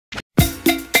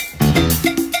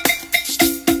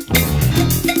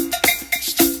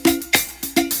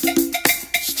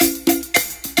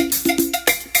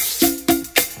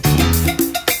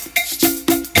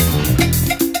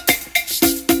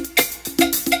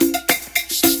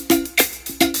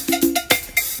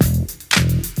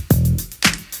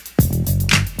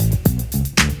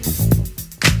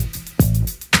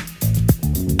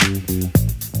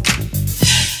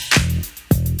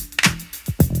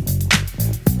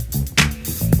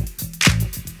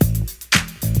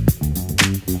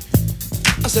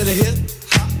said a hip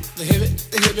hop, the hip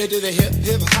it to the hip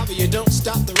hip hop. You don't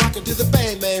stop the rockin' to the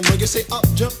bang bang boogie. Say up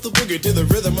jump the boogie to the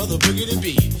rhythm of the boogie to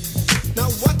beat.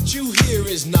 Now what you hear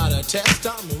is not a test.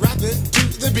 I'm rapping to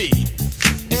the beat,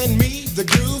 and me, the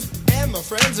groove, and my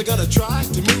friends are gonna try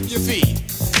to move your feet.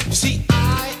 You see,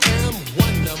 I am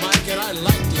Wonder Mike, and I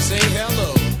like to say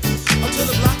hello to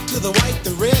the black, to the white,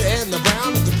 the red, and the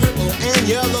brown, the purple, and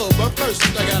yellow. But first,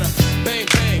 I gotta bang,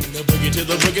 bang, the boogie to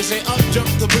the boogie. Say up, jump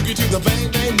the boogie to the bang,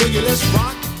 bang, boogie. Let's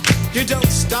rock. You don't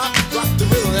stop, rock the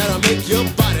rhythm that'll make your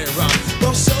body rock.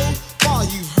 Well, so far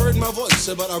you've heard my voice,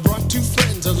 but I brought two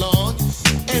friends along.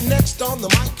 And next on the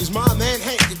mic is my man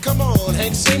Hank. Come on,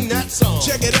 Hank, sing that song.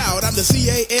 Check it out, I'm the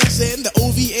CASN, the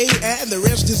OVA, and the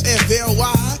rest is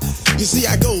FLY. You see,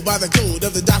 I go by the code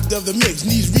of the doctor of the mix,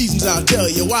 and these reasons I'll tell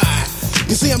you why.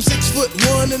 You see, I'm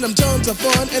 6'1" and I'm tons of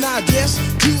fun, and I dress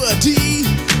to a T.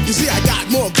 You see, I got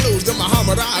more clothes than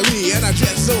Muhammad Ali, and I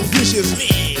dress so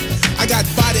viciously. I got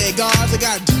bodyguards, I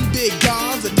got two big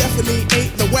guns that definitely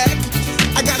ain't the whack.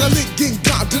 I got a Lincoln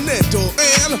Continental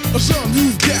and a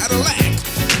sunroof Cadillac.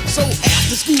 So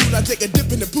after school, I take a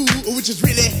dip in the pool, which is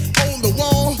really on the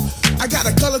wall. I got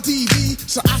a color TV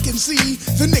so I can see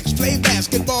the Knicks play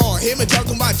basketball. Hear me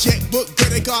talking about checkbook,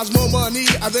 credit cards, more money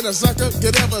than a sucker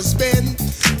could ever spend.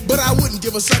 But I wouldn't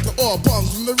give a sucker or a bum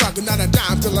from the rock, not a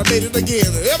dime till I made it again.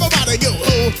 Everybody go,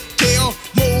 hotel,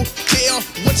 motel,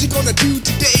 what you gonna do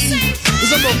today?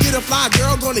 Cause I'm gonna get a fly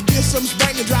girl, gonna get some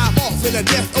spank and drive off in a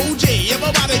death OJ.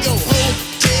 Everybody go,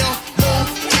 hotel,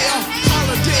 motel,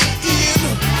 holiday in.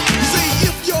 You see,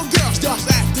 if your girl starts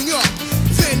acting up,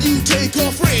 then you take her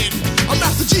friend. I'm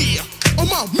Master G,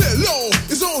 my mellow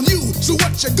is on you, so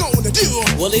what you gonna do?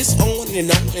 Well, it's on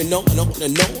and on and on and on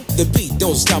and on. The beat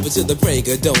don't stop until the break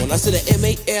of dawn. I said a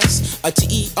M-A-S, a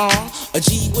T-E-R, a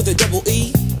G with a double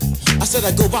E. I said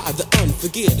I go by the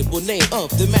unforgettable name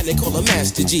of the man they call a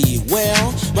Master G.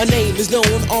 Well, my name is known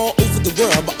all over the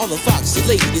world by all the foxy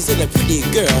ladies and the pretty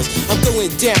girls. I'm going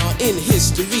down in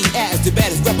history as the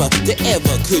baddest rapper that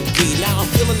ever could be. Now I'm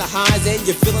feeling the highs and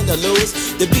you're feeling the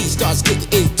lows. The beat starts getting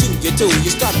into your toe. You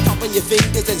start popping your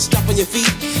fingers and stomping your feet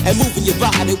and moving your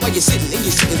body while you're sitting and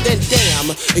you're sitting. Then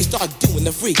damn, you start doing the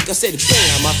freak. I said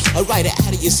bam, right out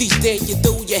of your seat. Then you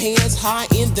throw your hands high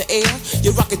in the air.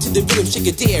 You're rocking to the rhythm, shake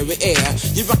your dairy air.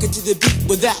 You're rocking to the beat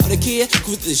without a care.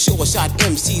 Cruise the short shot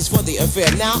MCs for the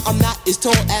affair. Now I'm not as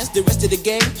tall as the rest of the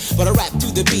gang, but I rap to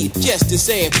the beat just the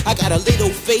same. I got a little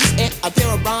face and a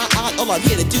pair of rhyme eyes. All I'm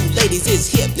here to do, ladies,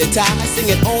 is hypnotize. Sing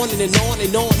it on and on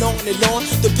and on and on and on.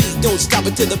 The beat don't stop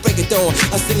until the break of dawn.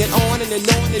 I sing it on and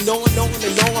on and on and on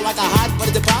and on like a hot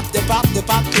butter. The pop, the pop, the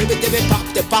pop, give it, pop,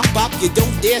 the pop, pop. You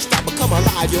don't dare stop or come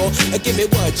alive, yo. Give me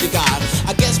what you got.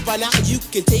 I guess by now you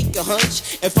can take a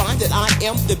hunch and find that I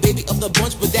am the baby of the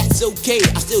bunch, but that's okay.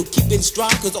 I still keep in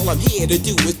stride, cause all I'm here to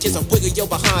do is just a wiggle your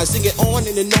behind. Sing it on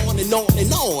and on and on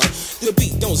and on. The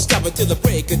beat don't stop until the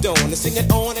break of dawn. I sing it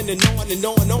on and on and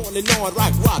on and on and on.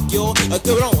 Rock, rock, yo.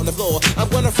 Throw it on the floor. I'm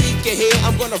gonna freak you here,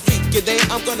 I'm gonna freak you there.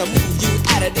 I'm gonna move you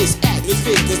out of this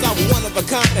atmosphere, cause I'm one of a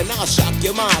kind and I'll shock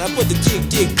your mind. I put the jig,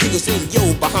 jiggles in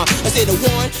your behind. I say the 1,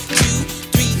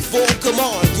 2, 3, 4, come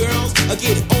on, girls,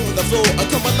 get it on the floor.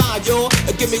 Come alive, yo,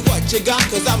 give me what you got,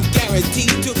 cause I'm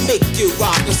guaranteed to make you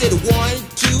rock. I said 1,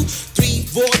 2, 3,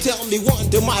 4, tell me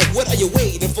Wonder Mike, what are you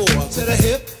waiting for? To the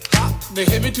hip hop, the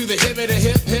hippie to the hippie, the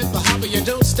hip hip, the hopper, you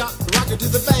don't stop, rockin' to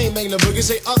the bang bang, the boogie.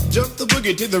 Say up, jump the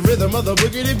boogie to the rhythm of the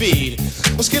boogie to beat.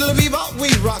 Well, skittle bebop, we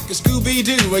rock a Scooby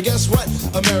Doo. Well, guess what,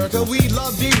 America, we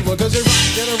love you, cause you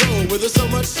rock in a row with us so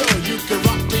much so you can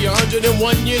rock till you're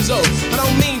 101 years old. I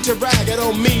don't mean to brag, I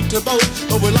don't mean to boast,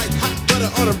 but we're like hot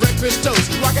butter on a breakfast toast.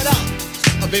 Rock it out,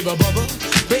 baby bubba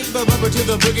to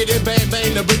the boogie, then bang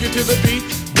bang, the boogie to the beat.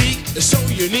 Beat is so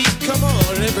unique. Come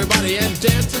on, everybody, and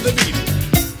dance to the beat.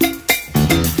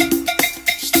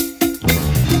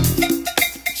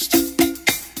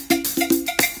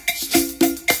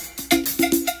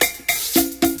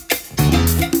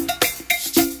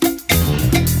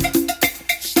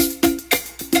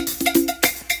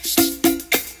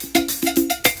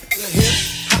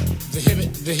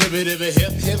 The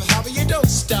hip hip hopper, you don't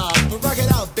stop, but rock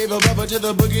it out, baby bubba to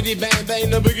the boogity bang bang,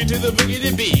 the boogie to the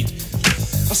boogity beat.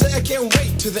 I say I can't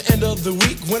wait to the end of the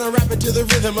week when I rap it to the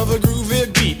rhythm of a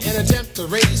groovy beat and attempt to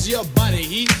raise your body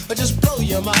heat or just blow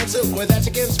your mind so with that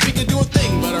you can't speak or do a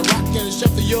thing but a rock and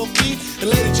shuffle your feet and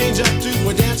let it change up to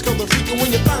a dance called the freak. And when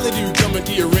you finally do come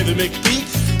into your rhythmic beat,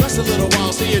 rest a little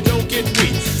while so you don't get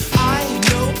weak. I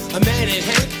know a man in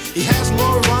Hank, he has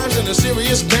more rhymes than a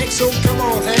serious bank, so come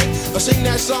on Hank, sing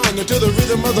that song to the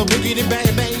rhythm of the boogie to bang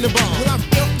bang the bomb. When I'm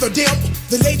imp the dimp,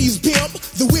 the ladies pimp,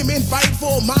 the women fight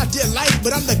for my delight,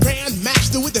 but I'm the grand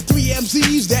master with the 3 MC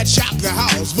MCs that shock the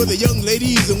house for the young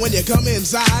ladies. And when you come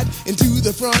inside into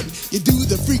the front, you do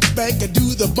the freak spank and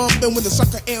do the bump. And when the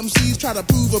sucker MCs try to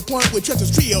prove a point with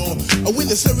Treacher's Trio, or when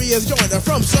the serious joiner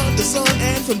from sun to sun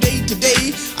and from day to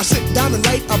day, I sit down and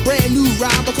write a brand new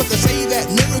rhyme because they say that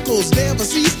miracles never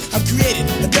cease. I've created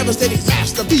a devastating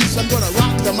masterpiece. I'm gonna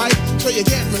rock the mic so you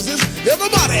can't resist.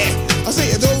 Everybody, I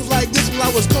say it goes like this. When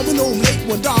I was coming home late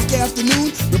one dark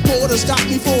afternoon, reporter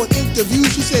stopped me for an interview.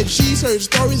 She said she's heard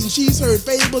stories and she's heard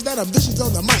fables that are vicious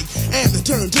on the mic and the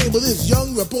turntable. This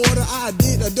young reporter I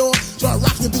did adore, so I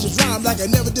rocked the vicious rhyme like I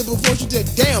never did before. She said,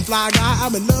 damn fly guy,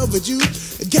 I'm in love with you.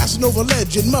 And Casanova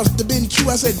legend must have been true.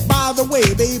 I said, by the way,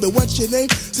 baby, what's your name?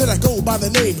 Said I go by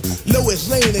the name Lois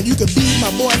Lane, and you can be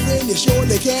my boyfriend, you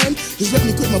surely can. Just let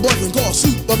me quit my boyfriend called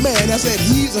Superman. I said,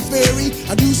 he's a fairy,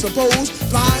 I do suppose,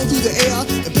 flying through the air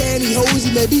in pantyhose.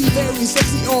 He may be very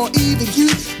sexy or even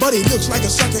cute, but he looks like a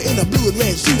sucker in a blue and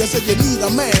red suit. I said, you need a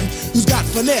man who's got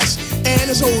finesse and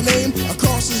his whole name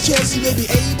across his chest. He may be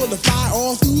able to fly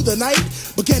all through the night,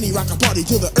 but can he rock a party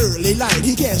till the early light?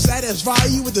 He can't satisfy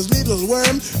you with his little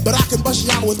worm, but I can bust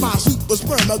you out with my super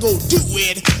sperm. I go do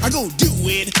it, I go do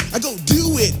it, I go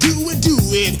do it, do it, do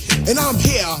it. And I'm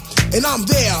here, and I'm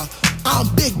there.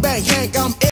 I'm Big Bang Hank, I'm